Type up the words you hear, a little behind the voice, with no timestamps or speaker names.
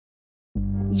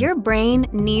Your brain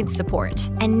needs support,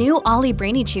 and new Ollie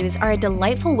Brainy Chews are a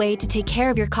delightful way to take care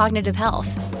of your cognitive health.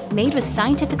 Made with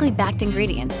scientifically backed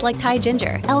ingredients like Thai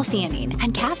ginger, L-theanine,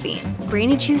 and caffeine,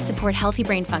 Brainy Chews support healthy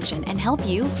brain function and help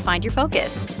you find your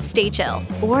focus, stay chill,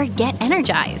 or get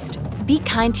energized. Be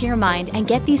kind to your mind and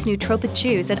get these nootropic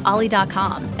chews at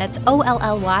ollie.com. That's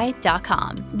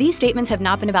OLLY.com. These statements have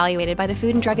not been evaluated by the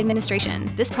Food and Drug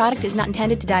Administration. This product is not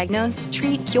intended to diagnose,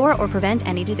 treat, cure, or prevent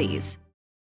any disease.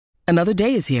 Another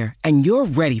day is here, and you're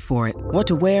ready for it. What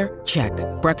to wear? Check.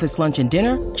 Breakfast, lunch, and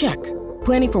dinner? Check.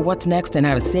 Planning for what's next and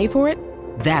how to save for it?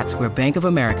 That's where Bank of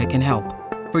America can help.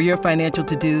 For your financial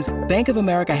to-dos, Bank of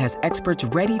America has experts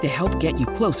ready to help get you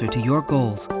closer to your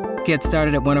goals. Get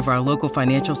started at one of our local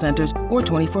financial centers or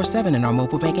 24/7 in our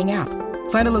mobile banking app.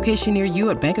 Find a location near you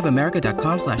at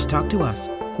bankofamerica.com/talktous.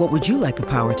 What would you like the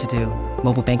power to do?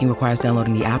 Mobile banking requires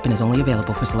downloading the app and is only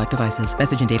available for select devices.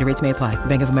 Message and data rates may apply.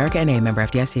 Bank of America N.A., member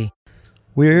FDIC.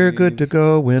 We're good to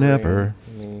go whenever.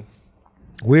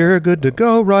 We're good to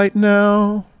go right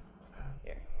now.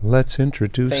 Let's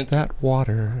introduce that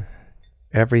water.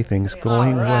 Everything's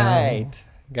going well.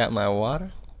 Got my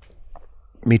water?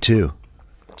 Me too.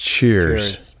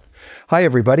 Cheers. Hi,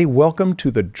 everybody. Welcome to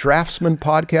the Draftsman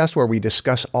Podcast, where we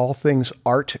discuss all things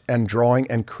art and drawing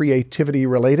and creativity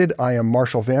related. I am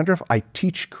Marshall Vandruff. I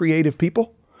teach creative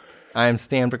people. I'm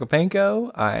Stan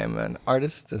Prokopenko. I am an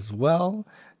artist as well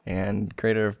and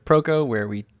creator of Proko, where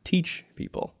we teach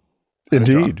people.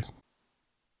 Indeed.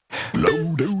 It's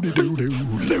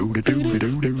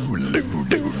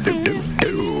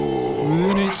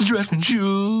the Draftsman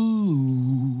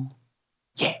Show.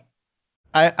 Yeah.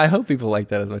 I hope people like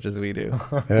that as much as we do.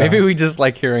 Yeah. Maybe we just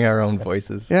like hearing our own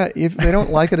voices. Yeah, if they don't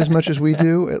like it as much as we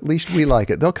do, at least we like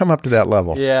it. They'll come up to that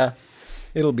level. Yeah,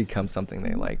 it'll become something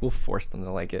they like. We'll force them to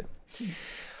like it.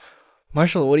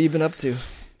 Marshall, what have you been up to?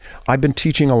 I've been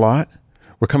teaching a lot.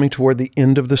 We're coming toward the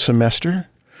end of the semester.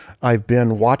 I've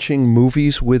been watching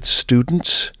movies with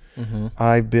students. Mm-hmm.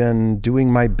 I've been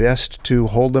doing my best to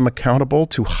hold them accountable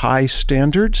to high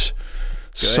standards.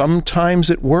 Good. Sometimes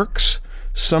it works.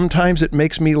 Sometimes it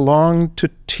makes me long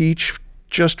to teach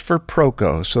just for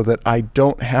Proko so that I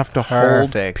don't have to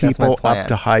hold people up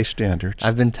to high standards.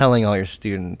 I've been telling all your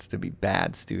students to be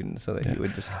bad students so that you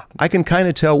would just... I can kind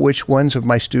of tell which ones of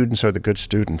my students are the good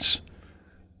students.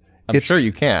 I'm sure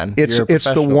you can. It's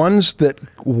the ones that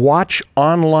watch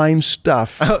online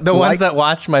stuff. The ones that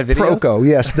watch my videos? Proko,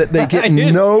 yes, that they get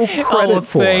no credit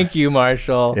for. Thank you,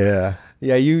 Marshall. Yeah.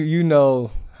 Yeah, you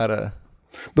know how to...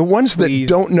 The ones that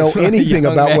don't know anything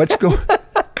about what's going on.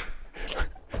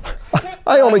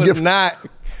 I only give not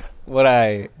what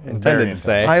I intended to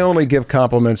say. I only give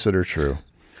compliments that are true.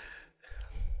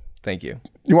 Thank you.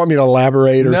 You want me to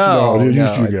elaborate or no? I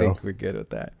think we're good with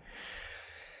that.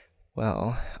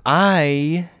 Well,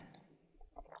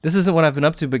 this isn't what I've been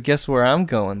up to, but guess where I'm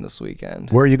going this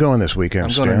weekend? Where are you going this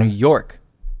weekend, I'm going to New York.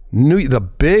 The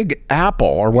Big Apple,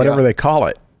 or whatever they call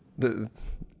it.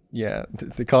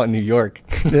 They call it New York.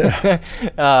 Yeah.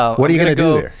 What are you going to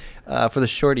do there? For the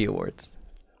Shorty Awards.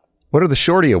 What are the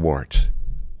Shorty Awards?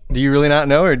 Do you really not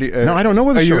know? No, I don't know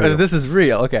what the Shorty Awards. This is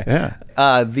real. Okay.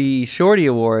 Yeah. The Shorty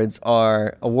Awards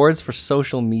are awards for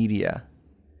social media.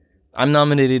 I'm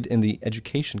nominated in the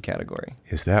education category.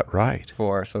 Is that right?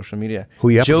 For social media. Who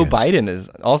are you up Joe against? Biden is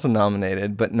also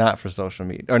nominated, but not for social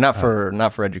media, or not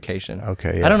for education.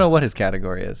 Okay. Yeah. I don't know what his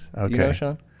category is. Okay. Do you know,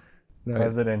 Sean? No.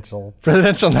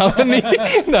 Presidential nominee?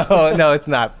 No, it's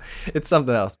not. It's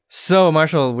something else. So,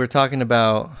 Marshall, we're talking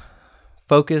about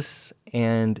focus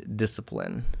and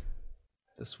discipline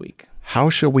this week. How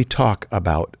shall we talk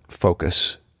about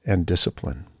focus and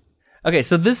discipline? Okay,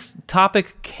 so this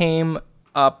topic came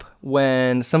up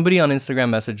when somebody on Instagram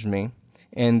messaged me,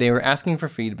 and they were asking for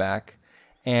feedback,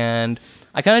 and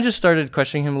I kind of just started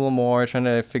questioning him a little more, trying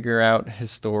to figure out his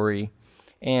story,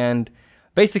 and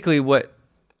basically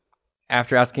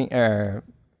after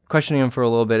questioning him for a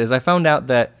little bit, is I found out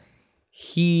that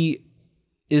he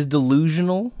is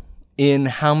delusional in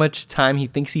how much time he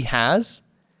thinks he has.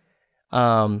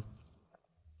 So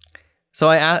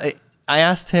I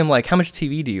asked him, like, how much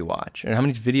TV do you watch? And how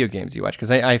many video games do you watch? Because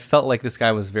I felt like this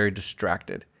guy was very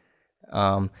distracted.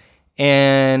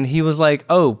 And he was like,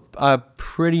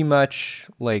 pretty much,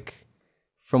 like,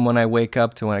 from when I wake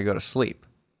up to when I go to sleep.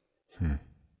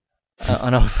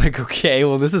 And I was like, okay,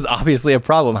 well, this is obviously a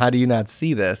problem. How do you not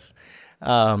see this?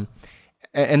 And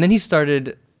then he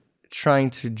started trying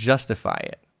to justify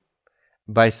it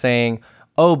by saying,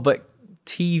 but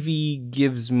TV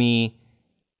gives me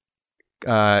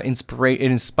it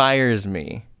inspires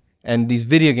me, and these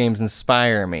video games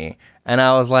inspire me. And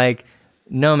I was like,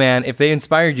 No, man, if they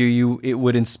inspired you, it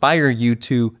would inspire you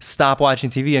to stop watching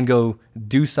TV and go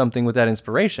do something with that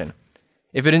inspiration.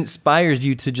 If it inspires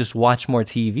you to just watch more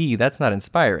TV, that's not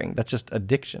inspiring. That's just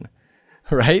addiction,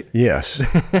 right? Yes.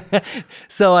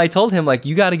 So I told him, like,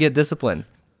 you got to get disciplined.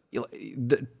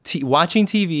 Watching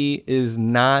TV is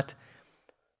not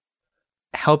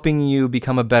helping you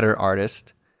become a better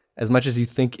artist as much as you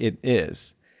think it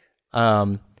is.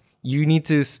 You need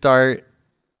to start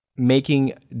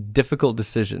making difficult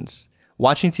decisions.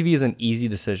 Watching TV is an easy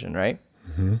decision, right?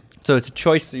 Mm-hmm. So it's a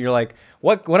choice. You're like,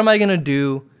 what am I going to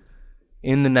do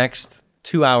in the next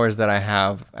 2 hours that I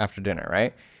have after dinner,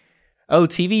 right? Oh,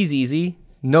 TV's easy.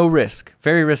 No risk.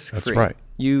 Very risk-free. That's right.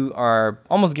 You are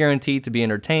almost guaranteed to be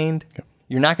entertained. Yep.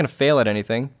 You're not going to fail at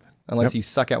anything unless Yep. you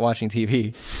suck at watching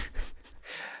TV.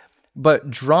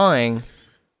 But drawing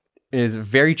is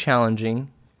very challenging,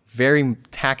 very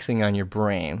taxing on your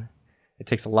brain. It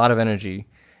takes a lot of energy.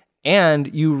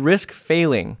 And you risk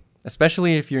failing,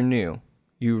 especially if you're new.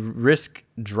 You risk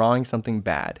drawing something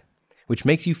bad, which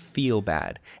makes you feel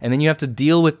bad. And then you have to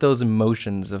deal with those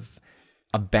emotions of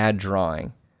a bad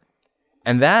drawing.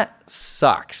 And that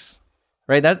sucks,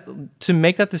 right? To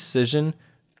make that decision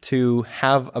to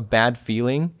have a bad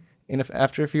feeling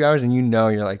after a few hours, and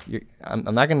you're like, I'm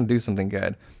not going to do something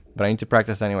good, but I need to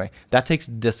practice anyway. That takes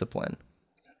discipline.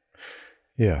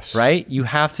 Yes. Right? You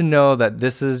have to know that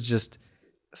this is just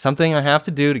something I have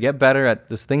to do to get better at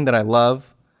this thing that I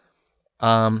love.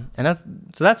 And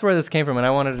that's where this came from. And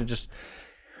I wanted to just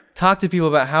talk to people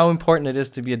about how important it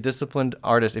is to be a disciplined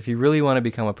artist if you really want to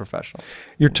become a professional.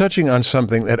 You're touching on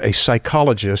something that a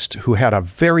psychologist who had a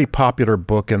very popular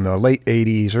book in the late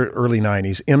 80s or early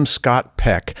 90s, M. Scott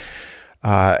Peck,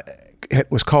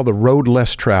 it was called The Road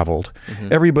Less Traveled. Mm-hmm.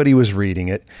 Everybody was reading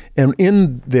it. And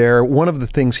in there, one of the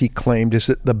things he claimed is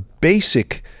that the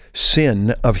basic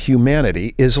sin of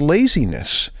humanity is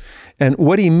laziness. And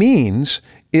what he means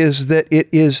is that it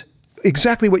is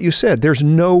exactly what you said. There's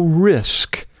no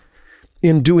risk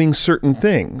in doing certain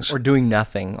things. Or doing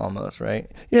nothing almost, right?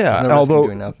 Yeah, no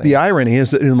although the irony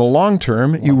is that in the long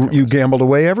term, you gambled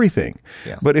away everything.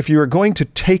 Yeah. But if you're going to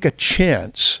take a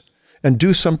chance and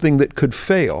do something that could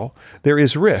fail, there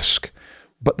is risk.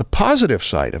 But the positive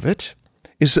side of it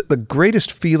is that the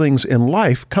greatest feelings in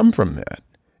life come from that.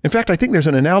 In fact, I think there's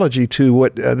an analogy to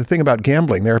what the thing about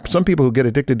gambling. There are some people who get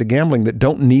addicted to gambling that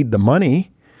don't need the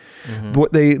money.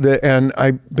 Mm-hmm. And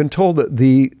I've been told that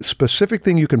the specific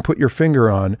thing you can put your finger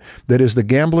on that is the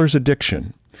gambler's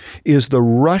addiction is the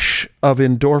rush of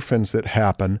endorphins that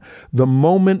happen the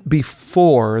moment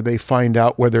before they find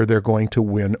out whether they're going to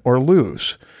win or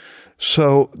lose.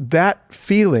 So that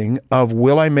feeling of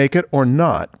will I make it or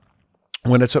not,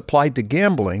 when it's applied to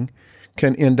gambling,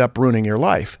 can end up ruining your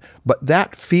life. But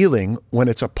that feeling, when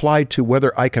it's applied to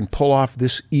whether I can pull off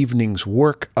this evening's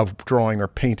work of drawing or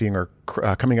painting or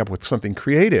coming up with something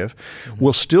creative, mm-hmm.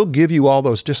 will still give you all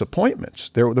those disappointments.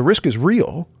 The risk is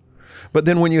real, but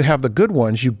then when you have the good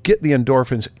ones, you get the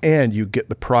endorphins and you get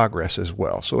the progress as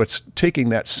well. So it's taking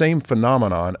that same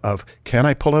phenomenon of, can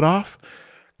I pull it off?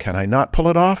 Can I not pull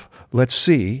it off? Let's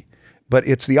see. But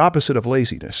it's the opposite of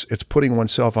laziness. It's putting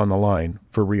oneself on the line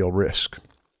for real risk.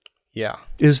 Yeah.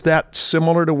 Is that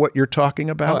similar to what you're talking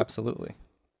about? Oh, absolutely.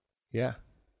 Yeah.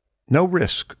 No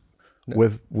risk. No.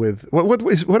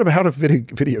 What about how do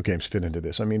video games fit into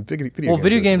this? I mean,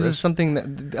 video games is something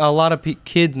that a lot of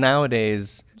kids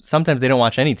nowadays, sometimes they don't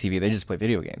watch any TV. They just play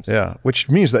video games. Yeah, which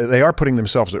means that they are putting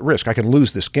themselves at risk. I can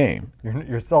lose this game.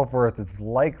 Your self-worth is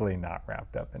likely not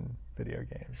wrapped up in video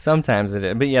games. Sometimes it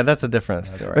is, but yeah, that's a different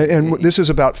story. And this is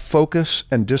about focus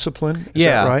and discipline. Is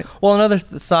that right? Well, another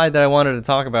side that I wanted to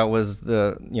talk about was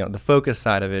the focus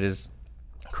side of it is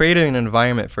creating an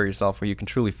environment for yourself where you can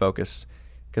truly focus.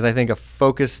 Because I think a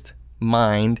focused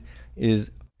mind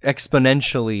is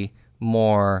exponentially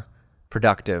more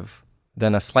productive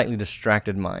than a slightly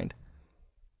distracted mind.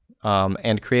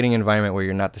 And creating an environment where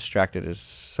you're not distracted is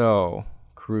so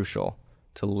crucial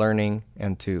to learning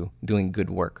and to doing good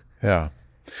work. Yeah.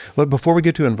 Look, before we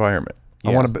get to environment,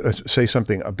 I want to say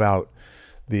something about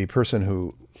the person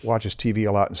who watches TV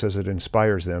a lot and says it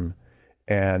inspires them,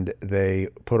 and they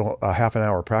put a half an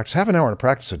hour of practice. Half an hour of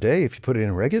practice a day, if you put it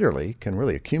in regularly, can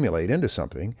really accumulate into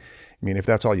something. I mean, if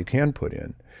that's all you can put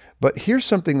in. But here's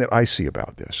something that I see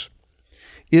about this,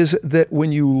 is that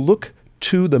when you look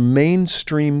to the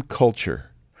mainstream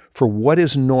culture for what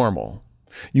is normal,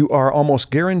 You are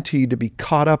almost guaranteed to be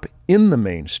caught up in the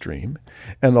mainstream.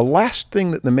 And the last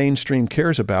thing that the mainstream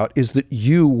cares about is that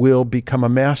you will become a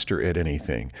master at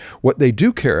anything. What they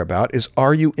do care about is,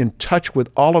 are you in touch with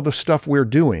all of the stuff we're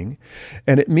doing?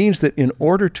 And it means that in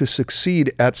order to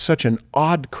succeed at such an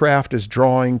odd craft as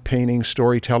drawing, painting,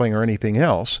 storytelling, or anything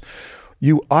else,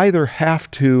 you either have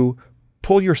to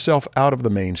pull yourself out of the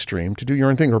mainstream to do your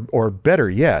own thing, or better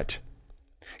yet,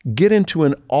 get into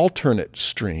an alternate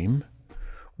stream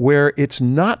where it's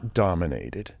not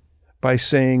dominated by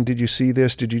saying, did you see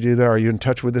this? Did you do that? Are you in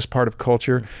touch with this part of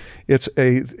culture?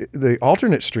 The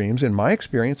alternate streams, in my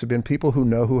experience, have been people who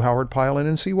know who Howard Pyle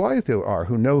and C. Wyeth are,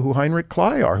 who know who Heinrich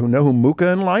Kley are, who know who Mucha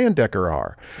and Leyendecker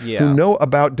are, who know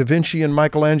about Da Vinci and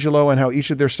Michelangelo and how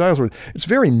each of their styles were. It's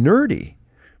very nerdy,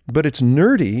 but it's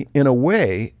nerdy in a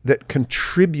way that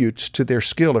contributes to their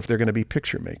skill if they're going to be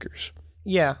picture makers.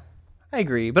 Yeah, I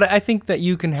agree. But I think that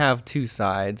you can have two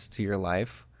sides to your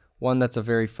life. One that's a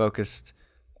very focused,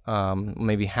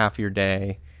 maybe half your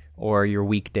day or your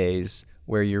weekdays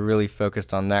where you're really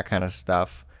focused on that kind of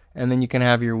stuff. And then you can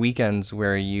have your weekends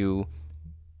where you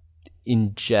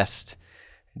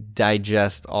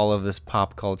digest all of this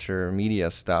pop culture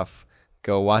media stuff.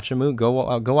 Go watch a movie, go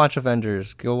watch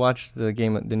Avengers, go watch the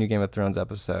new Game of Thrones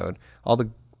episode, all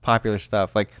the popular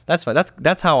stuff. Like, that's fine.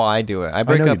 That's how I do it. I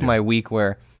break up my week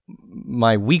where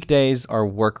my weekdays are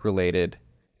work related,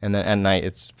 and then at night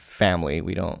it's family.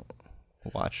 We don't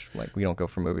watch, we don't go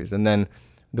for movies. And then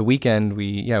the weekend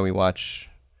we watch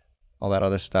all that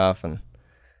other stuff. And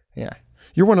yeah,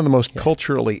 you're one of the most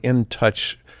culturally in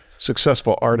touch,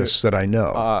 successful artists that I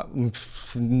know.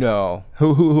 No.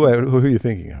 Who are you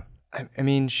thinking of? I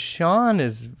mean, Sean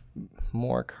is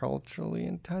more culturally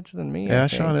in touch than me. Yeah,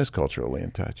 Sean is culturally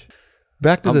in touch.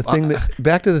 Back to the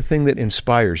thing that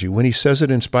inspires you. When he says it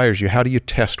inspires you, how do you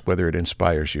test whether it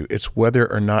inspires you? It's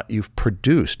whether or not you've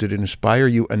produced. Did it inspire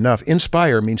you enough?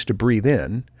 Inspire means to breathe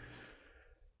in,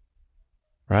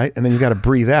 right? And then you got to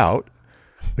breathe out,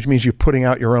 which means you're putting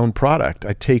out your own product.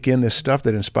 I take in this stuff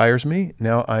that inspires me.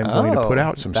 Now I'm going to put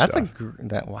out some stuff.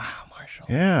 Wow, Marshall.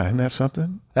 Yeah, isn't that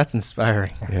something? That's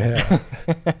inspiring. Yeah.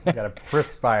 You got to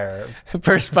perspire.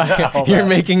 Perspire. You're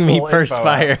making me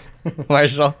perspire,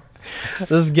 Marshall. This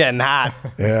is getting hot.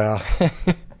 Yeah.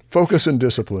 Focus and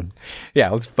discipline. Yeah,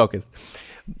 let's focus.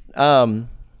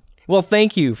 Well,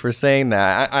 thank you for saying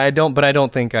that. I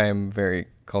don't think I'm very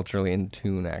culturally in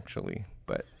tune, actually.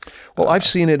 But I've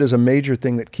seen it as a major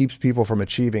thing that keeps people from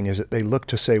achieving is that they look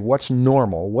to say, what's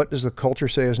normal? What does the culture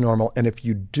say is normal? And if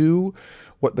you do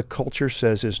what the culture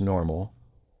says is normal,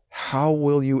 how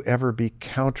will you ever be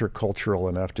countercultural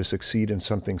enough to succeed in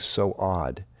something so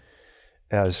odd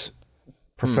as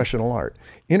professional art?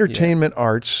 Entertainment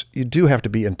arts, you do have to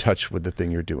be in touch with the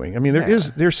thing you're doing. I mean,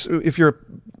 there's if you're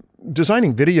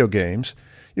designing video games,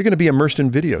 you're going to be immersed in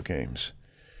video games.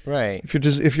 Right.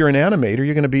 If you're an animator,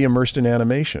 you're going to be immersed in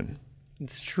animation.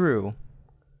 It's true.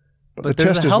 But the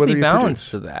there's test a healthy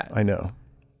balance to that. I know.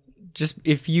 Just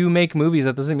if you make movies,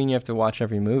 that doesn't mean you have to watch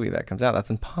every movie that comes out. That's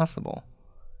impossible.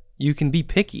 You can be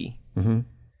picky. Mm-hmm.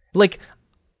 Like,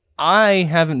 I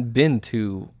haven't been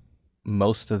to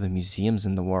most of the museums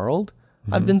in the world.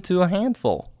 Mm-hmm. I've been to a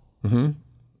handful. Mm-hmm.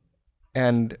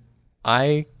 And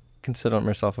I consider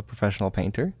myself a professional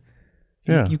painter.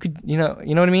 Yeah. You could, you know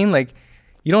what I mean? Like,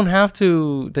 you don't have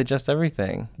to digest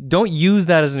everything. Don't use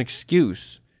that as an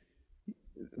excuse.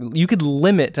 You could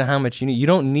limit to how much you need. You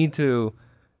don't need to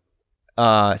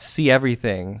see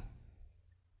everything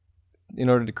in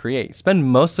order to create. Spend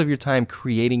most of your time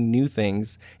creating new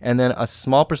things, and then a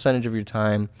small percentage of your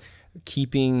time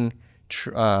keeping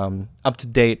up to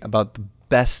date about the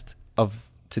best of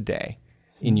today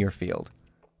in your field.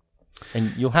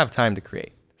 And you'll have time to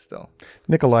create still.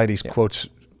 Nicolaides quotes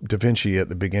Da Vinci at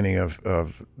the beginning of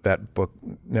that book,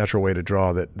 Natural Way to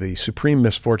Draw, that the supreme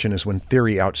misfortune is when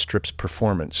theory outstrips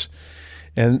performance.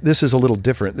 And this is a little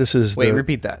different. This is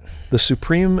repeat that. The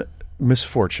supreme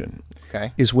misfortune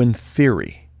is when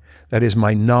theory, that is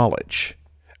my knowledge,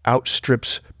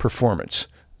 outstrips performance,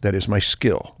 that is my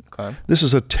skill. Okay. This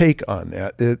is a take on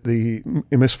that. The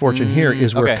misfortune here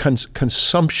is where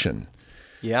consumption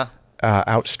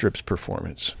outstrips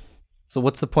performance. So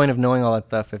what's the point of knowing all that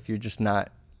stuff if you're just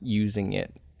not using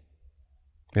it?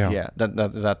 Yeah.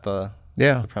 Is that the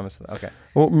premise of that? Okay.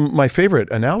 Well, my favorite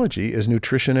analogy is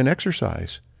nutrition and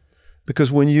exercise.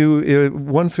 Because when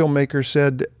one filmmaker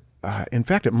said, in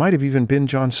fact, it might have even been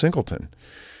John Singleton,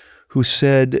 who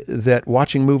said that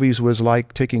watching movies was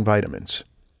like taking vitamins.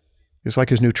 It's like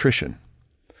his nutrition.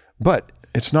 But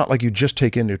it's not like you just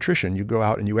take in nutrition. You go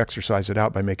out and you exercise it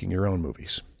out by making your own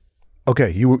movies. Okay,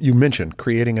 you mentioned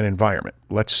creating an environment.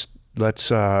 Let's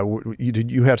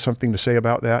you had something to say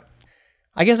about that?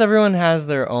 I guess everyone has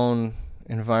their own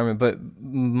environment, but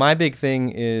my big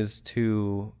thing is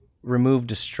to remove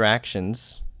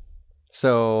distractions.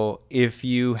 So if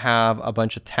you have a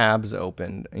bunch of tabs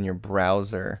open in your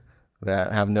browser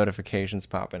that have notifications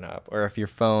popping up, or if your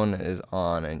phone is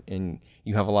on and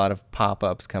you have a lot of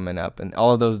pop-ups coming up and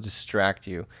all of those distract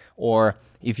you, or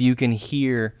if you can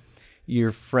hear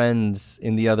your friends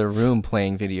in the other room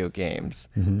playing video games,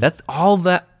 that's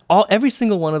every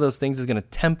single one of those things is going to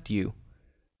tempt you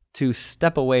to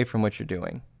step away from what you're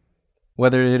doing.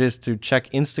 Whether it is to check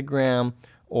Instagram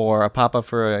or a pop-up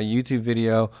for a YouTube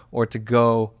video or to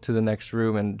go to the next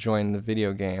room and join the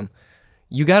video game,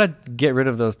 you got to get rid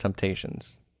of those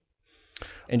temptations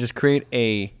and just create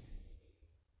a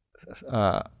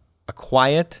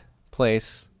quiet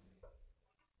place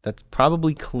that's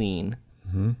probably clean,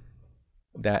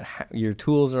 that your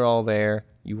tools are all there,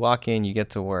 you walk in, you get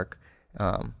to work.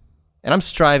 And I'm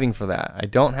striving for that. I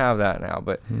don't have that now,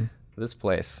 but this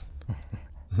place.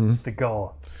 It's the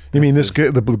goal. You mean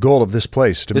the goal of this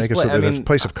place, to make it so that it's a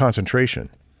place of concentration?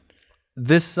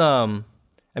 This,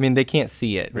 they can't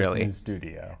see it, really. This new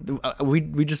studio.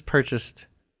 We just purchased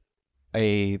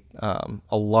a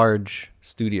large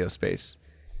studio space,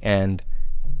 and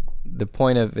the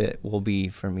point of it will be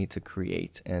for me to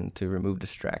create and to remove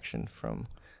distraction from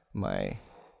my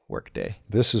workday.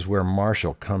 This is where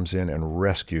Marshall comes in and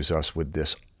rescues us with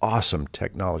this awesome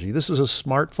technology. This is a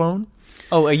smartphone.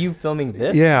 Oh, are you filming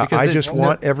this? Yeah, I just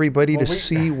want everybody to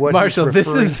see what Marshall, he's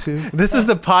referring to. This is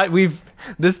the pot.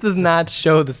 This does not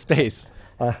show the space.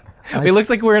 It looks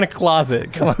like we're in a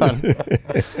closet. Come on.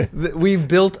 We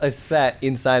built a set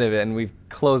inside of it, and we've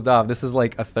closed off. This is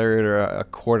like a third or a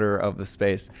quarter of the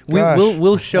space.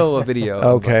 We'll show a video.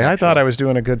 Okay, I thought I was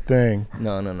doing a good thing.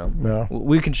 No.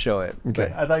 We can show it.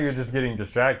 Okay. I thought you were just getting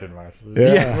distracted, Marshall.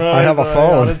 Yeah. I have a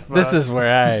phone. This is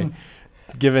where I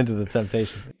give into the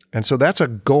temptation. And so that's a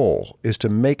goal, is to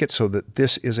make it so that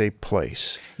this is a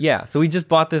place. Yeah. So we just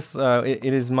bought this. It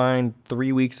is mine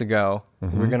 3 weeks ago.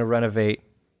 We're gonna renovate.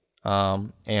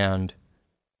 And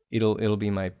it'll be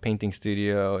my painting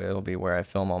studio. It'll be where I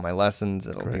film all my lessons.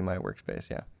 It'll be my workspace.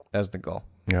 Yeah, that's the goal.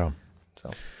 Yeah.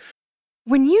 So,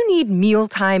 when you need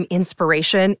mealtime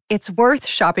inspiration, it's worth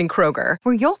shopping Kroger,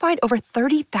 where you'll find over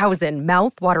 30,000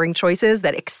 mouth-watering choices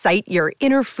that excite your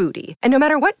inner foodie. And no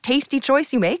matter what tasty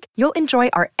choice you make, you'll enjoy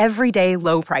our everyday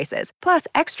low prices, plus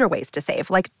extra ways to save,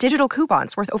 like digital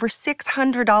coupons worth over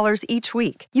 $600 each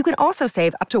week. You can also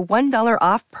save up to $1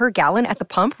 off per gallon at the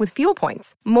pump with fuel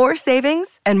points. More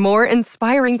savings and more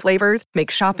inspiring flavors make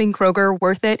shopping Kroger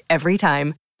worth it every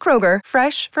time. Kroger,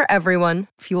 fresh for everyone.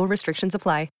 Fuel restrictions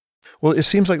apply. Well, it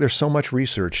seems like there's so much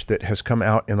research that has come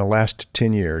out in the last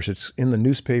 10 years. It's in the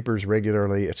newspapers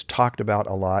regularly. It's talked about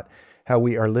a lot, how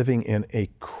we are living in a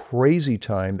crazy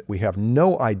time that we have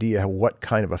no idea what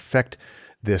kind of effect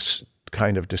this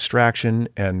kind of distraction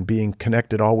and being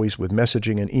connected always with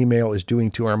messaging and email is doing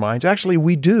to our minds. Actually,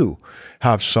 we do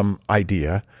have some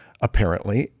idea,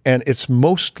 apparently, and it's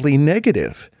mostly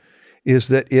negative. Is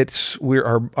that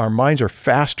our minds are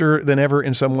faster than ever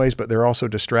in some ways, but they're also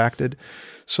distracted.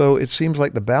 So it seems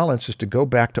like the balance is to go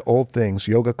back to old things.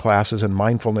 Yoga classes and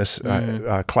mindfulness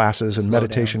classes and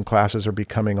meditation classes are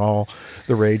becoming all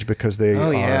the rage because they are.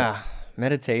 Oh yeah,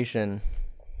 meditation.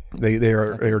 They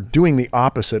are doing the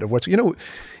opposite of what's,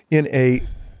 in a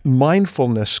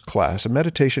mindfulness class, a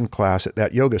meditation class at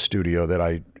that yoga studio that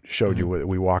I showed you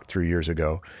we walked through years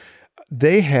ago.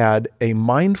 They had a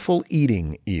mindful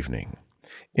eating evening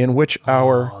in which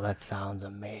that sounds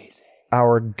amazing.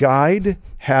 Our guide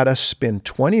had us spend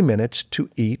 20 minutes to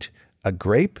eat a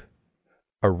grape,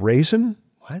 a raisin,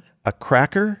 a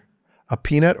cracker, a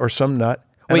peanut or some nut,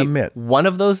 and a mint. One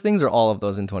of those things or all of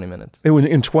those in 20 minutes? It was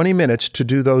in 20 minutes to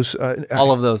do those.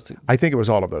 All of those? I think it was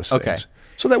all of those things. Okay.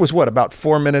 So that was about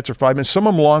 4 minutes or 5 minutes, some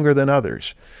of them longer than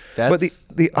others. But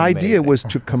the idea was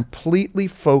to completely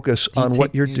focus on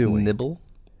what you're doing. Nibble?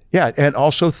 Yeah, and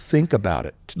also think about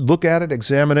it. Look at it,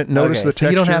 examine it, notice the texture. So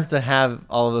you don't have to have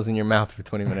all of those in your mouth for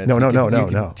 20 minutes. No. You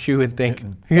can chew and think.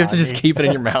 You have to just keep it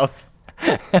in your mouth.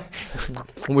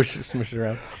 Smush it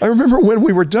around. I remember when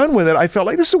we were done with it, I felt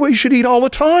like this is the way you should eat all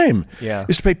the time. Yeah.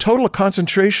 Is to pay total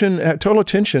concentration, total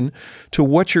attention to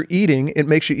what you're eating. It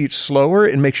makes you eat slower.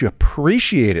 It makes you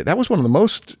appreciate it. That was one of the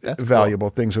most valuable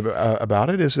things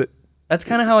about it, is that. That's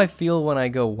kind of how I feel when I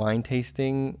go wine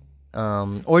tasting,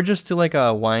 or just to like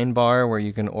a wine bar where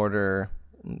you can order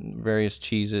various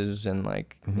cheeses and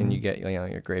and you get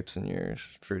your grapes and your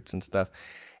fruits and stuff.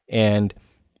 And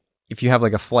if you have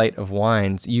like a flight of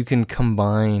wines, you can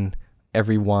combine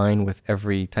every wine with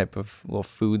every type of little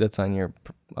food that's on your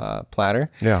platter.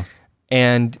 Yeah.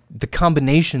 and the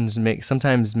combinations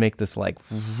sometimes make this like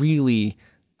really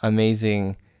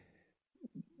amazing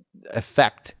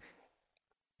effect.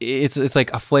 It's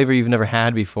like a flavor you've never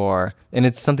had before, and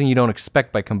it's something you don't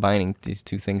expect by combining these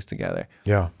two things together.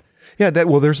 Yeah. Yeah,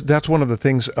 that's one of the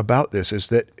things about this is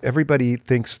that everybody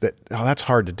thinks that, oh, that's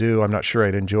hard to do. I'm not sure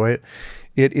I'd enjoy it.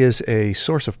 It is a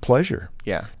source of pleasure.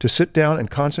 Yeah. To sit down and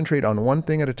concentrate on one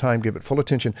thing at a time, give it full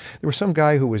attention. There was some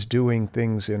guy who was doing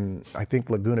things in, I think,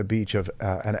 Laguna Beach of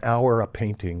an hour a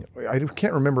painting. I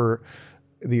can't remember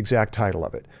the exact title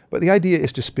of it. But the idea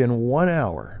is to spend 1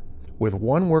 hour with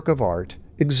one work of art,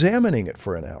 examining it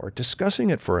for an hour,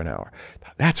 discussing it for an hour.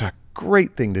 That's a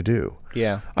great thing to do.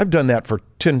 Yeah. I've done that for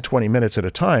 10, 20 minutes at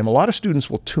a time. A lot of students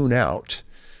will tune out.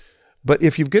 But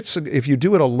if you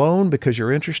do it alone because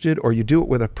you're interested, or you do it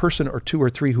with a person or two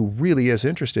or three who really is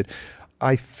interested,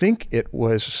 I think it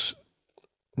was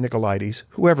Nicolaides,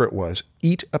 whoever it was,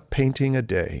 eat a painting a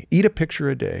day, eat a picture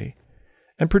a day,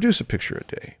 and produce a picture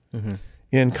a day. Mm-hmm.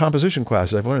 In composition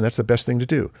classes, I've learned that's the best thing to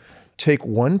do. Take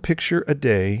one picture a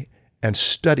day and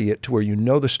study it to where you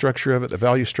know the structure of it, the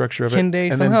value structure of it. Can they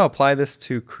somehow apply this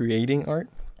to creating art?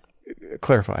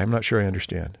 Clarify. I'm not sure I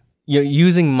understand. You're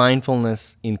using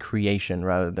mindfulness in creation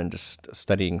rather than just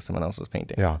studying someone else's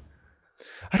painting. Yeah.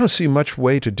 I don't see much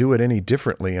way to do it any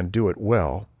differently and do it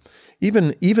well.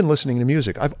 Even listening to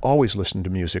music. I've always listened to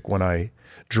music when I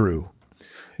drew.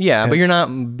 Yeah, but you're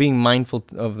not being mindful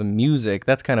of the music.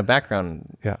 That's kind of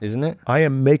background, isn't it? I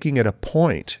am making it a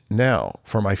point now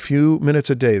for my few minutes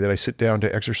a day that I sit down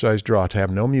to exercise, draw, to have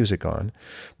no music on.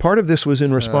 Part of this was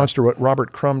in response to what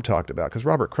Robert Crumb talked about, because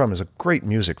Robert Crumb is a great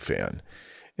music fan.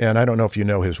 And I don't know if you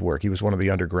know his work. He was one of the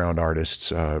underground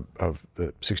artists of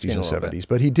the 60s and 70s.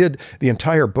 But he did the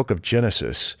entire book of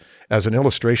Genesis as an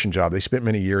illustration job they spent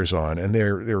many years on. And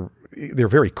they're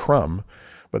very Crumb,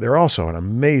 but they're also an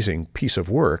amazing piece of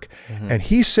work. Mm-hmm. And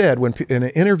he said, in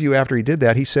an interview after he did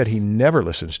that, he said he never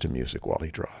listens to music while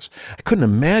he draws. I couldn't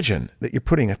imagine that you're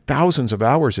putting thousands of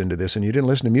hours into this and you didn't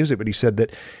listen to music, but he said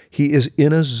that he is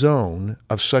in a zone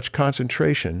of such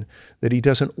concentration that he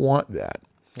doesn't want that.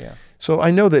 Yeah. So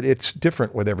I know that it's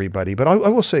different with everybody, but I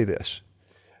will say this.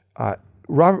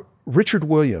 Richard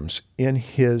Williams, in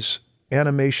his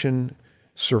animation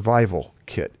survival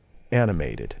kit,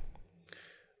 Animated,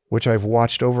 which I've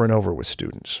watched over and over with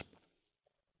students,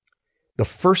 the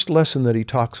first lesson that he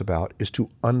talks about is to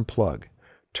unplug.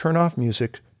 Turn off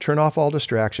music, turn off all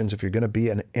distractions if you're going to be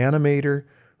an animator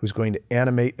who's going to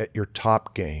animate at your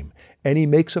top game. And he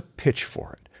makes a pitch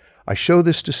for it. I show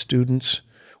this to students.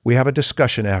 We have a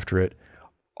discussion after it.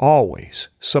 Always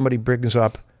somebody brings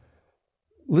up,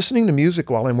 listening to music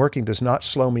while I'm working does not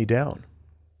slow me down.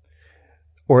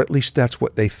 Or at least that's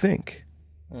what they think.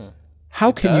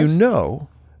 How can you know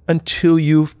until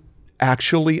you've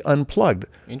actually unplugged?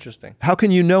 Interesting. How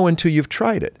can you know until you've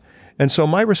tried it? And so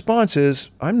my response is,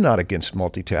 I'm not against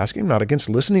multitasking. I'm not against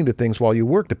listening to things while you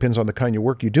work. Depends on the kind of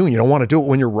work you're doing. You don't want to do it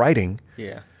when you're writing.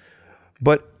 Yeah.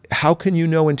 But how can you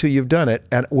know until you've done it?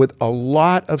 And with a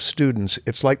lot of students,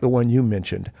 it's like the one you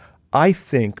mentioned. I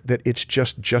think that it's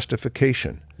just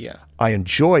justification. Yeah. I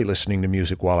enjoy listening to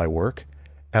music while I work,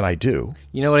 and I do.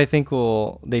 You know what I think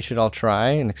they should all try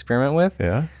and experiment with?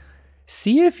 Yeah.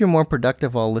 See if you're more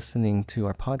productive while listening to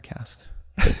our podcast.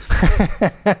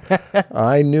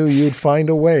 I knew you'd find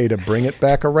a way to bring it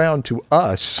back around to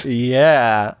us.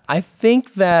 Yeah. I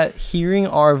think that hearing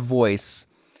our voice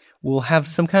will have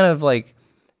some kind of like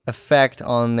effect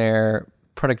on their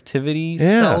productivity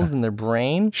cells in their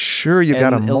brain. Sure, you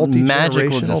got a multi-generational magic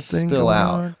will just thing spill going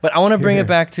out. on. But I want to bring it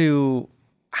back to,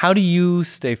 how do you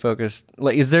stay focused?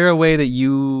 Like, is there a way that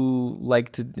you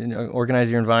like to organize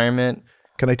your environment?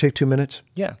 Can I take 2 minutes?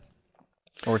 Yeah.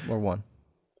 Or one.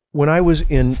 When I was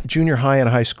in junior high and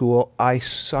high school, I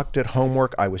sucked at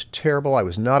homework. I was terrible. I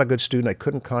was not a good student. I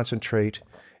couldn't concentrate.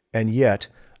 And yet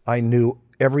I knew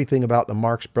everything about the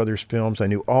Marx Brothers films. I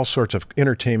knew all sorts of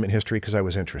entertainment history because I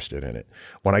was interested in it.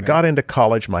 When I got into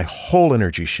college, my whole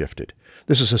energy shifted.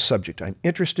 This is a subject I'm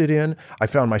interested in. I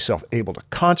found myself able to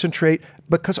concentrate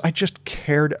because I just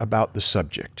cared about the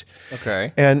subject.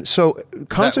 Okay. And so Is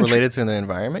that related to the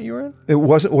environment you were in? It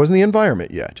wasn't the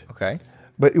environment yet. Okay.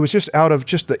 But it was just out of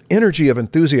just the energy of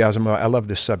enthusiasm. I love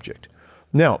this subject.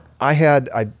 Now, I had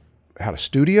a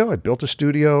studio. I built a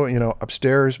studio,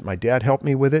 upstairs. My dad helped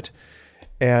me with it.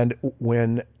 And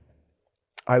when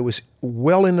I was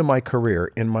well into my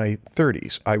career, in my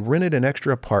 30s, I rented an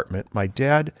extra apartment. My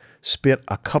dad spent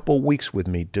a couple weeks with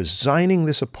me designing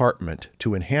this apartment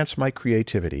to enhance my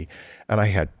creativity. And I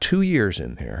had 2 years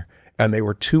in there. And they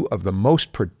were two of the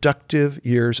most productive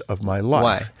years of my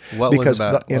life. Why? What because was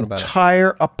about, the what about it?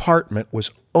 entire apartment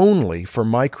was only for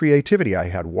my creativity. I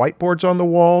had whiteboards on the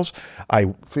walls.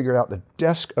 I figured out the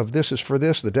desk of this is for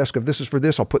this, the desk of this is for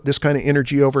this. I'll put this kind of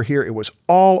energy over here. It was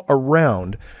all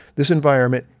around. This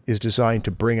environment is designed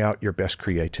to bring out your best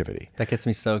creativity. That gets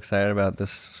me so excited about this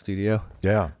studio.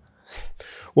 Yeah.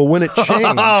 Well, when it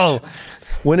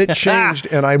changed,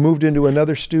 and I moved into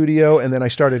another studio, and then I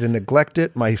started to neglect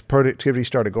it, my productivity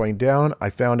started going down. I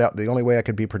found out the only way I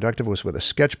could be productive was with a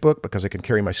sketchbook because I can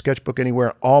carry my sketchbook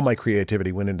anywhere. All my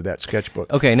creativity went into that sketchbook.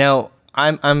 Okay, now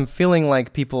I'm feeling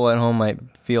like people at home might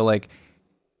feel like,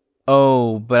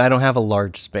 oh, but I don't have a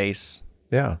large space.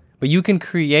 Yeah. But you can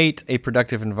create a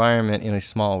productive environment in a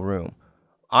small room.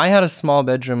 I had a small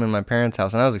bedroom in my parents'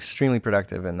 house, and I was extremely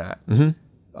productive in that. Mm-hmm.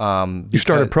 You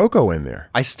started Proko in there.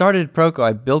 I started Proko.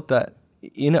 I built that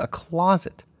in a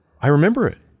closet. I remember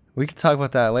it. We could talk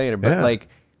about that later, but Yeah. like,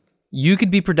 you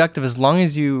could be productive as long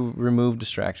as you remove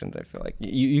distractions. I feel like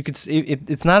you could.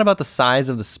 It's not about the size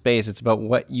of the space; it's about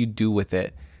what you do with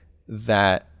it.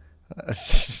 That.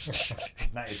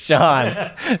 Sean,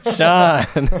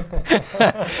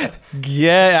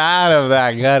 get out of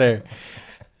that gutter.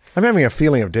 I'm having a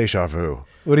feeling of deja vu.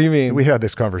 What do you mean? We had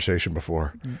this conversation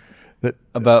before.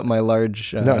 About my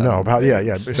large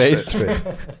About space.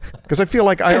 Because I feel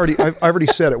like I already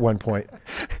said at one point,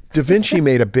 Da Vinci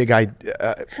made a big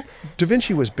idea. Da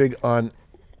Vinci was big on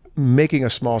making a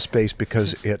small space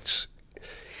because it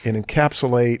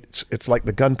encapsulates. It's like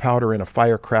the gunpowder in a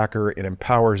firecracker. It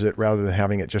empowers it rather than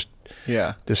having it just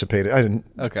dissipate.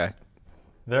 Okay.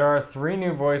 There are 3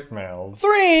 new voicemails.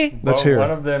 3. Let's hear it.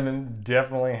 One of them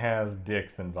definitely has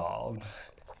dicks involved.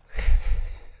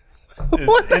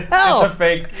 What the hell? It's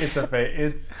a fake.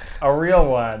 It's a real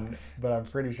one, but I'm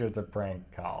pretty sure it's a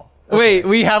prank call. Wait,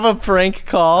 we have a prank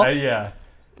call. Yeah.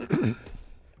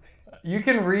 You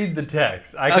can read the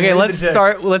text. Okay, let's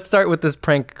start. Let's start with this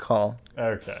prank call.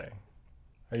 Okay.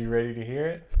 Are you ready to hear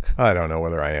it? I don't know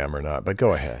whether I am or not, but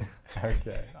go ahead.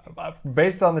 Okay.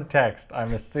 Based on the text,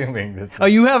 I'm assuming this is... Oh,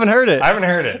 you haven't heard it? I haven't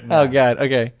heard it. No. Oh, God.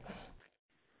 Okay.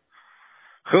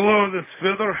 Hello, this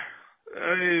Feather.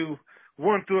 I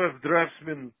want to ask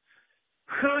Draftsman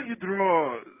how you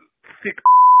draw thick.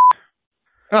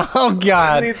 Oh,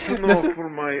 God. I need to know for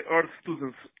my art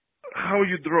students how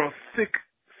you draw thick,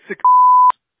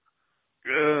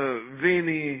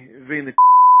 veiny.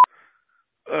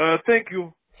 Thank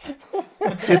you.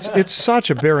 It's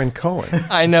Sacha Baron Cohen.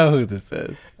 I know who this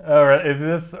is. All right. Is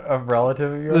this a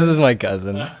relative of yours? This is my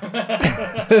cousin.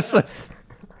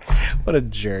 What a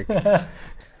jerk.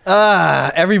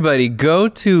 Everybody, go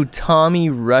to Tommy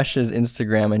Rush's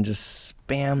Instagram and just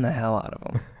spam the hell out of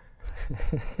him.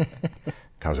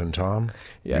 Cousin Tom,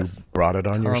 Yes. you brought it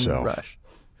on Tom yourself. Rush.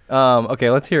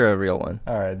 Okay, let's hear a real one.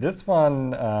 All right. This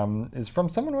one is from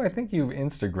someone who I think you've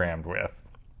Instagrammed with.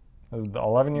 The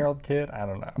 11-year-old kid? I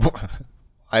don't know.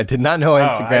 I did not know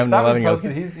Instagram an 11-year-old.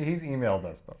 He's emailed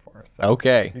us before. So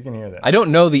Okay. You can hear that. I don't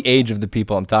know the age of the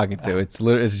people I'm talking to. It's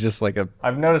just like a...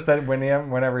 I've noticed that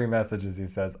whenever he messages, he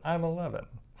says, I'm 11.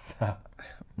 So,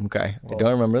 Okay. I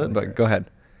don't remember that, but go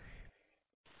ahead.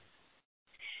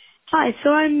 Hi, so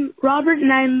I'm Robert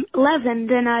and I'm 11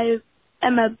 and I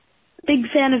am a big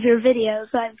fan of your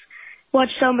videos. I've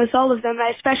watched almost all of them.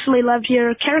 I especially loved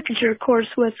your caricature course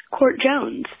with Court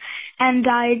Jones. And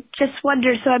I just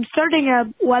wonder, so I'm starting a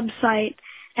website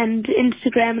and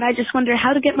Instagram, and I just wonder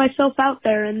how to get myself out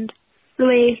there and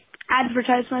really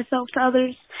advertise myself to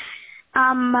others. But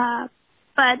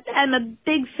I'm a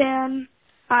big fan.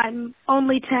 I'm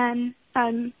only 10.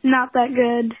 I'm not that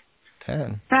good.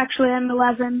 10. Actually, I'm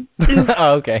 11.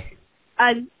 Oh, okay.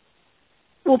 I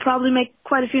will probably make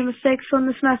quite a few mistakes on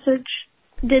this message.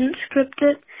 Didn't script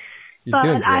it. You're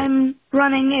doing But great. I'm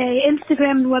running a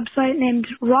Instagram website named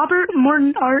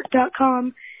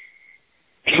robertmortonart.com.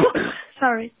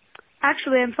 Sorry.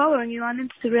 Actually, I'm following you on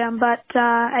Instagram, but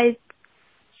I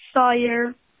saw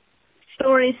your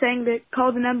story saying to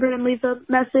call the number and leave a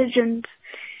message, and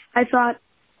I thought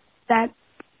that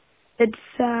it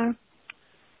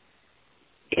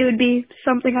would be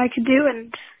something I could do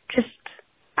and just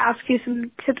ask you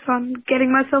some tips on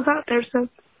getting myself out there. So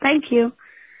thank you.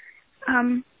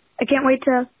 I can't wait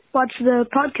to watch the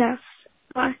podcast.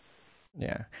 Bye.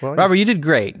 Yeah. Well, Robert, you did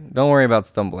great. Don't worry about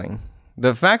stumbling.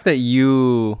 The fact that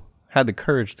you had the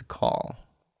courage to call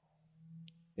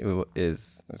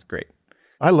is great.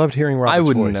 I loved hearing Robert's I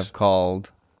wouldn't voice. have called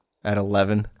at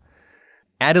 11.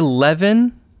 At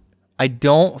 11, I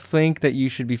don't think that you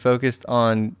should be focused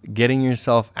on getting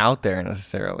yourself out there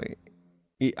necessarily.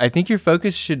 I think your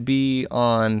focus should be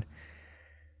on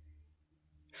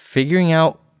figuring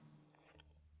out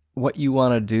what you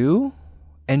want to do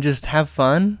and just have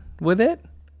fun with it.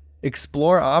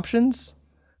 Explore options.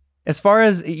 As far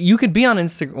as you could be on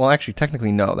Instagram, well, actually,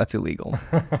 technically, no, that's illegal.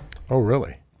 Oh,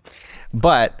 really?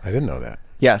 But I didn't know that.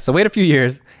 yeah, so wait a few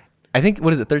years. I think,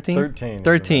 what is it, 13? 13.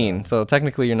 13. So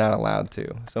technically, you're not allowed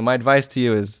to. So my advice to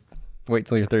you is wait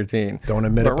till you're 13. Don't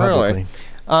admit it But really,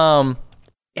 publicly.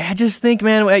 I just think,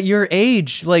 man, at your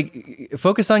age, like,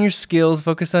 focus on your skills,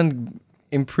 focus on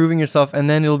improving yourself, and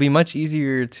then it'll be much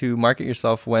easier to market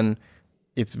yourself when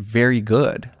it's very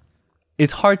good.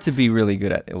 It's hard to be really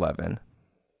good at 11.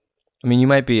 I mean, you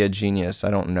might be a genius, I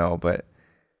don't know, but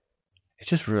it's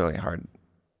just really hard.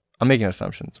 I'm making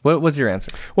assumptions. What was your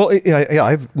answer? Well, yeah,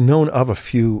 I've known of a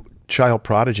few child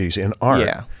prodigies in art,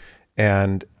 Yeah.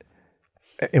 and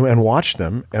watched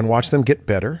them get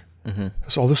better. Mm-hmm.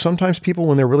 So, although sometimes people,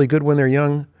 when they're really good when they're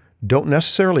young, don't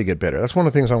necessarily get better. That's one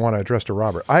of the things I want to address to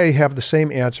Robert. I have the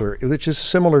same answer, which is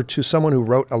similar to someone who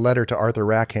wrote a letter to Arthur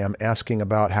Rackham asking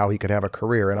about how he could have a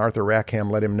career, and Arthur Rackham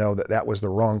let him know that that was the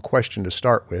wrong question to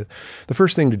start with. The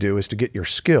first thing to do is to get your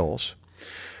skills.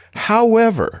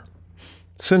 However,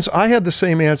 since I had the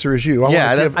same answer as you,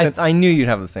 I knew you'd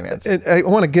have the same answer. I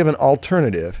want to give an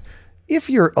alternative. If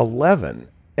you're 11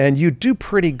 and you do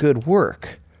pretty good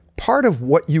work, part of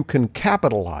what you can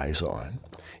capitalize on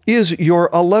is your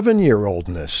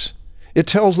 11-year-oldness. It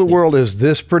tells the world, is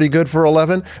this pretty good for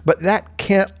 11? But that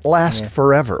can't last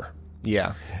forever.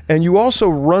 Yeah. And you also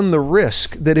run the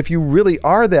risk that if you really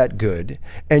are that good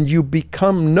and you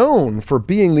become known for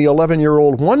being the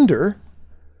 11-year-old wonder,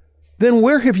 then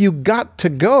where have you got to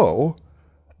go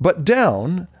but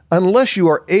down unless you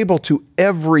are able to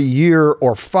every year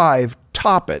or 5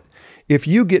 top it? If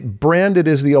you get branded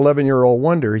as the 11-year-old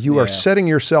wonder, you are setting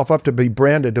yourself up to be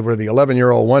branded to the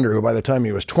 11-year-old wonder who by the time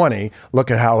he was 20,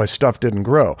 look at how his stuff didn't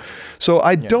grow. So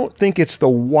I don't think it's the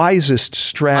wisest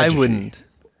strategy. I wouldn't.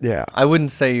 Yeah. I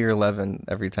wouldn't say you're 11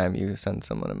 every time you send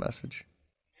someone a message.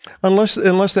 Unless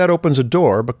that opens a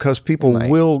door, because people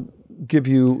will give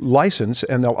you license,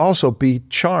 and they'll also be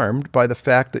charmed by the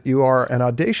fact that you are an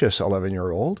audacious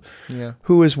 11-year-old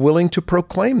who is willing to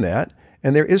proclaim that.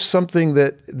 And there is something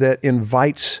that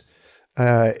invites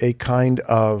a kind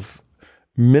of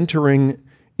mentoring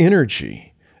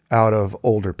energy out of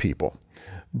older people.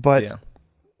 But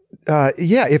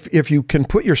if you can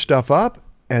put your stuff up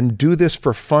and do this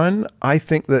for fun, I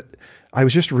think that I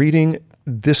was just reading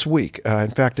this week. In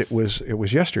fact, it was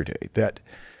yesterday that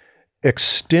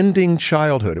extending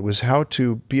childhood. It was how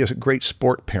to be a great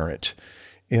sport parent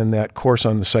in that course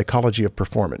on the psychology of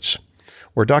performance,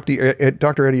 where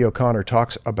Dr. Eddie O'Connor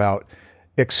talks about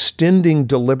extending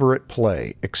deliberate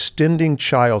play, extending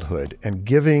childhood, and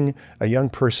giving a young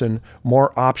person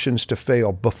more options to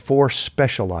fail before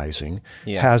specializing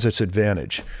has its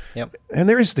advantage. Yep. And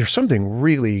there's something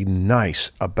really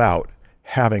nice about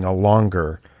having a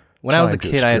longer When I was a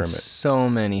time to kid, I had experiment. so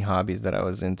many hobbies that I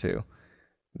was into.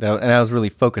 And I was really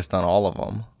focused on all of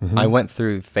them. Mm-hmm. I went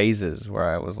through phases where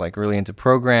I was like really into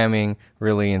programming,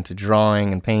 really into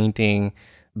drawing and painting,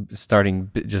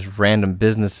 starting just random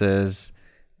businesses,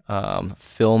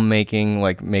 filmmaking,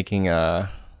 like making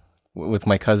with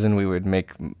my cousin, we would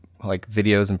make like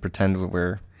videos and pretend we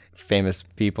were famous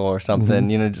people or something,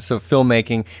 Mm-hmm. so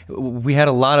filmmaking. We had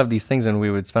a lot of these things and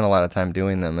we would spend a lot of time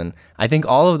doing them. And I think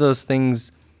all of those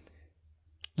things,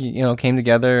 came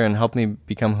together and helped me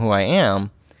become who I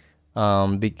am.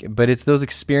 But it's those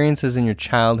experiences in your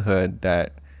childhood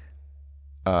that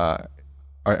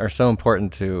are so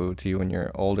important to you when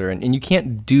you're older, and you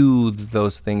can't do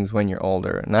those things when you're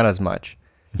older, not as much.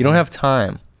 You don't have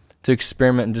time to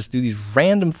experiment and just do these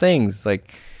random things.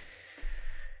 Like,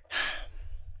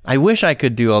 I wish I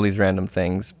could do all these random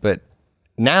things, but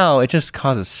now it just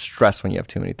causes stress when you have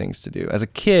too many things to do. As a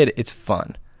kid, it's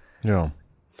fun. Yeah.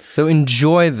 So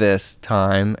enjoy this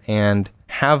time and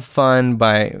have fun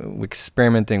by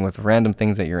experimenting with random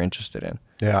things that you're interested in.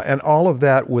 Yeah, and all of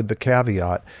that with the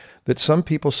caveat that some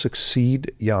people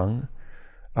succeed young.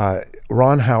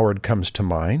 Ron Howard comes to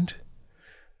mind,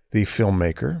 the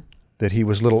filmmaker, that he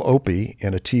was little Opie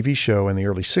in a TV show in the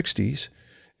early 60s,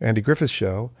 Andy Griffith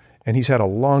Show, and he's had a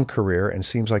long career and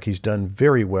seems like he's done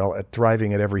very well at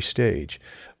thriving at every stage.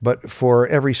 But for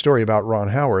every story about Ron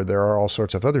Howard, there are all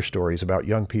sorts of other stories about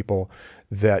young people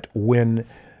that when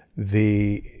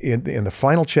in the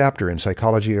final chapter in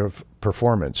Psychology of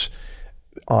Performance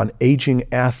on aging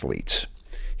athletes,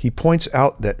 he points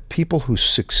out that people who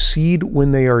succeed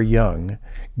when they are young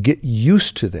get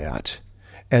used to that.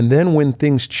 And then when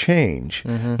things change,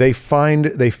 they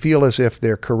feel as if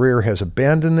their career has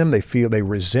abandoned them. They feel they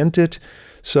resent it.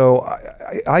 So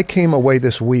I came away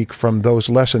this week from those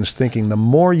lessons thinking the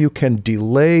more you can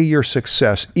delay your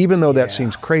success, even though that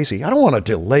seems crazy. I don't want to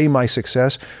delay my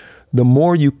success. The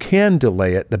more you can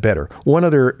delay it, the better. One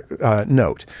other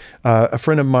note, a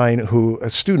friend of mine a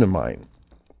student of mine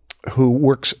who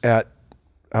works at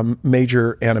a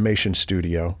major animation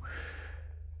studio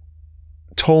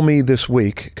told me this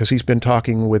week, because he's been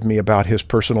talking with me about his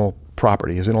personal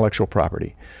property, his intellectual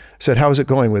property, said, how is it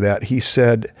going with that? He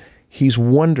said, he's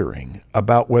wondering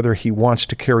about whether he wants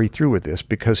to carry through with this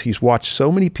because he's watched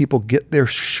so many people get their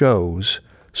shows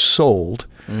sold.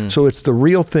 So it's the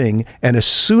real thing. And as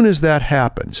soon as that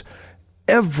happens,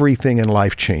 everything in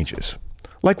life changes.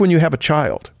 Like when you have a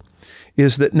child,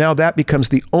 is that now that becomes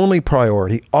the only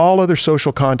priority. All other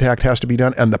social contact has to be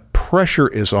done. And the pressure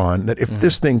is on that if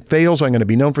this thing fails, I'm going to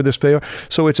be known for this failure.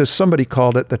 So it's, as somebody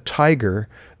called it, the tiger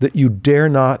that you dare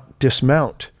not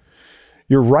dismount.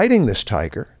 You're riding this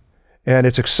tiger and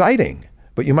it's exciting,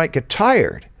 but you might get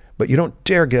tired, but you don't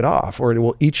dare get off or it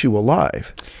will eat you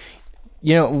alive.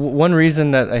 You know, one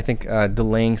reason that I think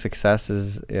delaying success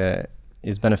is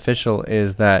beneficial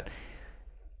is that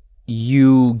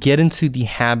you get into the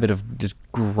habit of just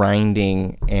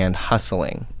grinding and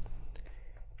hustling.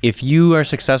 If you are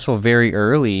successful very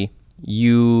early,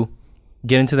 you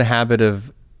get into the habit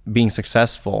of being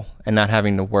successful and not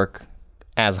having to work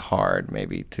as hard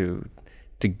maybe to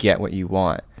get what you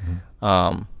want.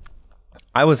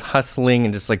 I was hustling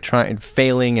and just like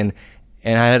failing and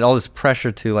I had all this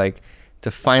pressure to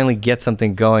finally get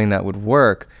something going that would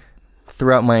work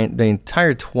throughout the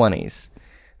entire 20s.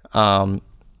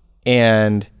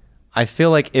 And I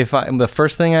feel like if the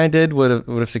first thing I did would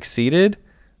have succeeded,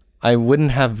 I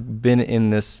wouldn't have been in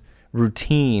this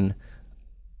routine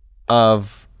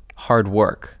of hard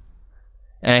work.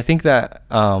 And I think that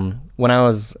when I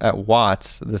was at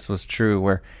Watts, this was true,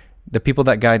 where the people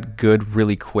that got good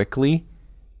really quickly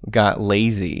got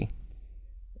lazy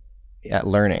at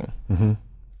learning.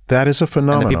 That is a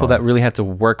phenomenon. And the people that really had to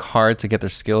work hard to get their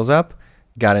skills up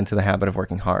got into the habit of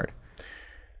working hard.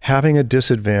 Having a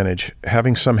disadvantage,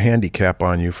 having some handicap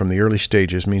on you from the early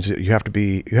stages means that you have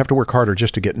to work harder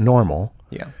just to get normal.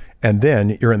 Yeah. And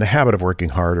then you're in the habit of working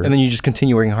harder. And then you just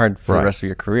continue working hard for the rest of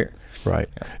your career. Right.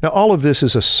 Yeah. Now, all of this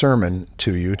is a sermon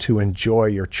to you to enjoy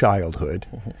your childhood.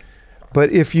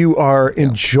 But if you are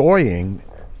enjoying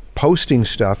posting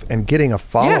stuff and getting a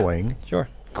following, sure,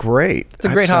 great. It's a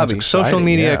great hobby. Exciting. Social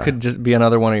media could just be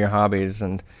another one of your hobbies.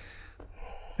 And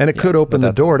it could open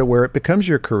the door to where it becomes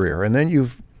your career. And then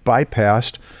you've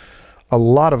bypassed a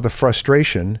lot of the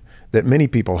frustration that many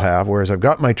people have, whereas I've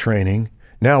got my training,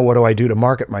 now what do I do to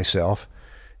market myself?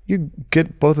 You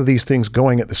get both of these things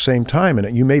going at the same time,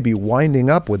 and you may be winding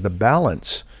up with the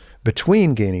balance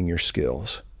between gaining your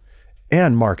skills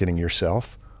and marketing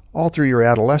yourself all through your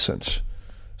adolescence.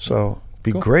 So it'd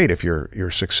be great if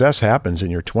your success happens in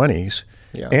your 20s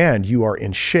and you are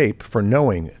in shape for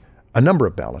knowing a number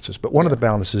of balances. But one of the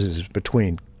balances is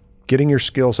between getting your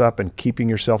skills up and keeping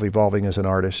yourself evolving as an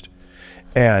artist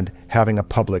and having a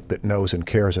public that knows and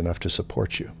cares enough to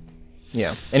support you.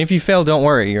 Yeah. And if you fail, don't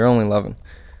worry. You're only 11.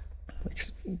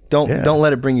 Don't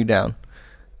let it bring you down.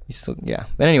 But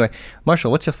anyway,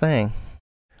 Marshall, what's your thing?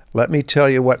 Let me tell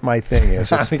you what my thing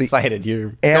is. I'm excited. You're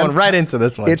going right into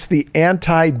this one. It's the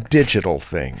anti-digital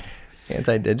thing.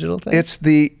 Anti-digital thing?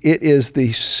 It is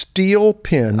the steel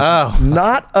pins,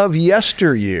 not of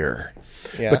yesteryear.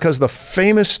 Yeah. Because the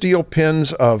famous steel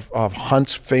pins of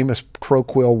Hunt's famous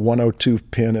Croquill 102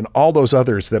 pin and all those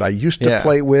others that I used to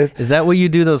play with. Is that what you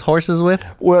do those horses with?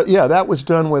 Well, yeah, that was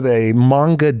done with a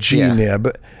Manga G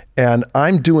nib. And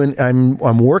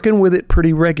I'm working with it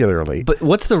pretty regularly. But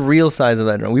what's the real size of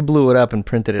that drone? We blew it up and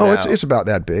printed it out. It's about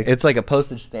that big. It's like a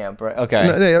postage stamp, right?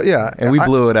 Okay. Yeah. And we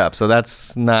blew it up, so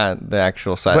that's not the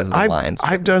actual size of the lines.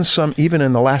 I've done some even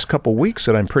in the last couple weeks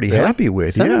that I'm pretty happy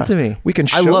with. Send them to me. We can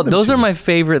show them those to are you. my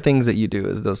favorite things that you do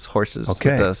is those horses with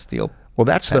the steel. Well,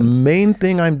 that's the main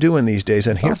thing I'm doing these days.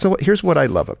 And here's what I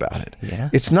love about it. Yeah.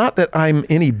 It's not that I'm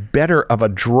any better of a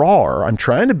drawer. I'm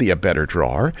trying to be a better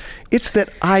drawer. It's that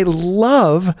I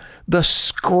love the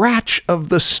scratch of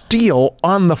the steel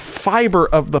on the fiber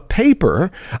of the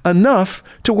paper enough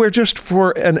to where just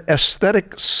for an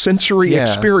aesthetic sensory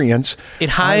experience.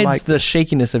 It hides the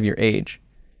shakiness of your age.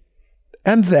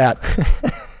 And that,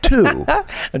 too.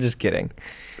 I'm just kidding.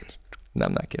 No,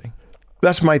 I'm not kidding.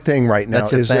 That's my thing right now,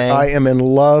 is that I am in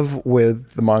love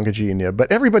with the Manga G nib,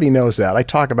 but everybody knows that. I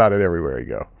talk about it everywhere I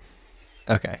go.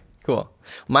 Okay, cool.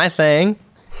 My thing,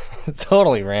 it's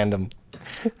totally random.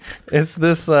 It's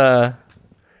this,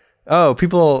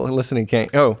 people listening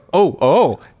can't,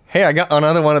 hey, I got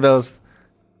another one of those.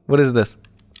 What is this?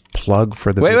 plug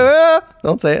for the Wait, video? wait,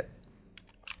 don't say it.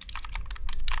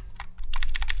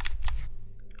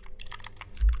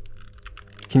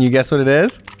 Can you guess what it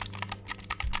is?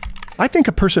 I think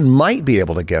a person might be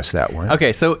able to guess that one.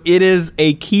 Okay, so it is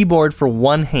a keyboard for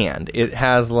one hand. It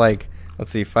has like,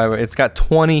 let's see, it's got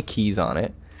 20 keys on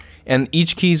it, and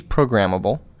each key is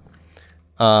programmable.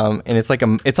 And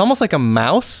it's almost like a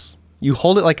mouse. You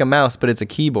hold it like a mouse, but it's a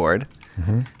keyboard.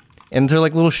 Mm-hmm. And they're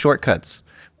like little shortcuts.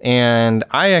 And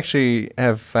I actually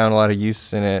have found a lot of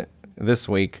use in it this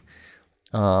week.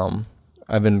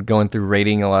 I've been going through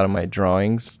rating a lot of my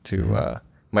drawings to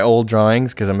my old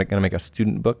drawings because I'm going to make a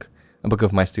student book, a book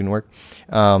of my student work.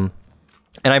 And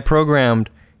I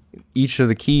programmed each of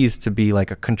the keys to be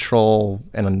like a control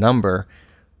and a number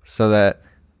so that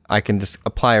I can just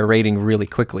apply a rating really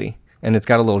quickly. And it's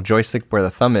got a little joystick where the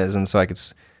thumb is, and so I could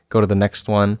go to the next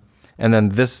one. And then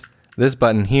this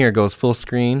button here goes full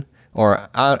screen or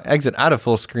exit out of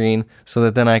full screen so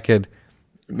that then I could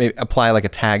maybe apply like a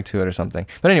tag to it or something.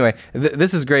 But anyway,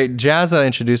 this is great. Jazza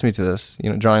introduced me to this,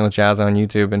 Drawing with Jazza on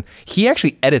YouTube, and he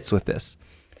actually edits with this.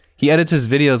 He edits his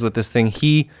videos with this thing.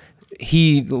 He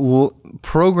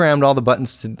programmed all the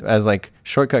buttons as like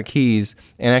shortcut keys,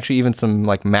 and actually even some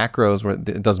like macros where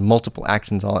it does multiple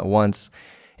actions all at once.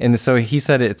 And so he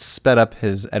said it sped up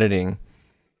his editing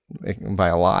by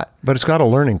a lot. But it's got a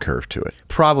learning curve to it.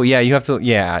 Probably, yeah. You have to,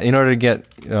 in order to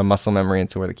get muscle memory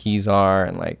into where the keys are,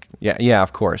 and like, yeah,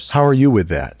 of course. How are you with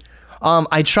that?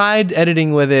 I tried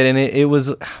editing with it, and it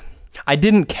was, I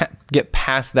didn't get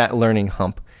past that learning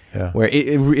hump, where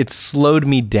it slowed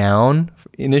me down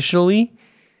initially,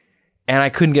 and I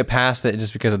couldn't get past it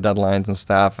just because of deadlines and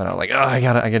stuff. And I was like,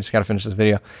 I just gotta finish this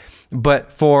video.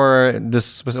 But for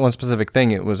this one specific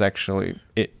thing, it was actually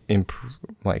it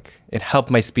helped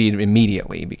my speed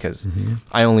immediately because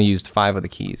I only used 5 of the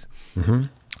keys. Mm-hmm.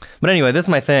 But anyway, that's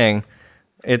my thing.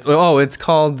 It's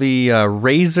called the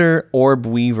Razer Orb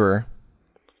Weaver.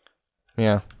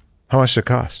 Yeah. How much does it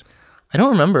cost? I don't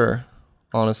remember,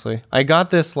 honestly. I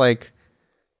got this like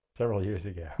several years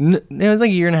ago. It was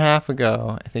like a year and a half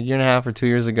ago. I think 1.5 years or 2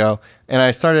 years ago. And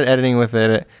I started editing with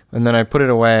it, and then I put it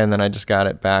away, and then I just got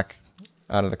it back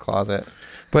out of the closet.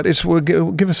 But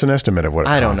give us an estimate of what it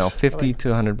costs. I don't know, $50 to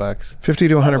 $100. $50 to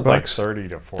 $100. Like 30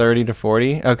 to 40. 30 to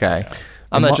 40. Okay, yeah.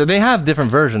 I'm not sure. They have different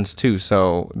versions too,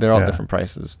 so they're all different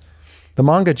prices. The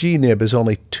Manga G nib is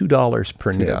only $2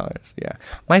 per nib. $2, yeah.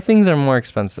 My things are more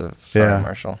expensive. Sorry,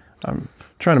 Marshall. I'm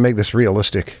trying to make this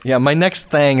realistic. Yeah, my next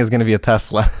thing is going to be a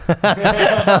Tesla.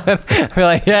 We're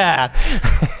like, yeah,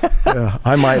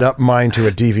 I might up mine to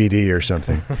a DVD or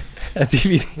something. A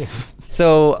DVD.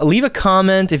 So leave a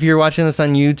comment if you're watching this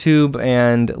on YouTube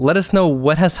and let us know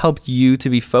what has helped you to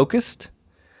be focused.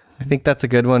 I think that's a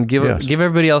good one. Give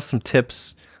everybody else some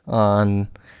tips on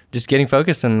just getting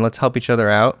focused, and let's help each other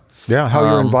out. Yeah, how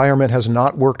your environment has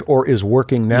not worked or is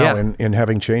working now in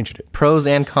having changed it. Pros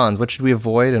and cons. What should we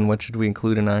avoid and what should we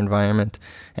include in our environment?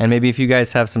 And maybe if you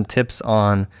guys have some tips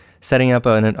on setting up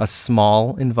a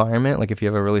small environment, like if you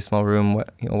have a really small room,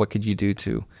 what could you do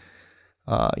to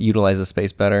utilize the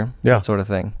space better? Yeah. That sort of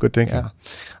thing. Good thinking.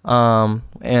 Yeah.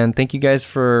 And thank you guys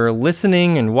for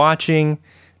listening and watching.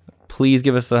 Please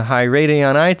give us a high rating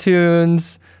on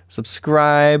iTunes.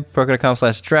 Subscribe,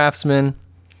 Proko.com/draftsman.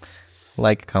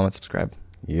 Like, comment, subscribe.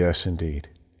 Yes, indeed.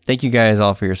 Thank you guys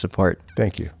all for your support.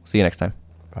 Thank you. See you next time.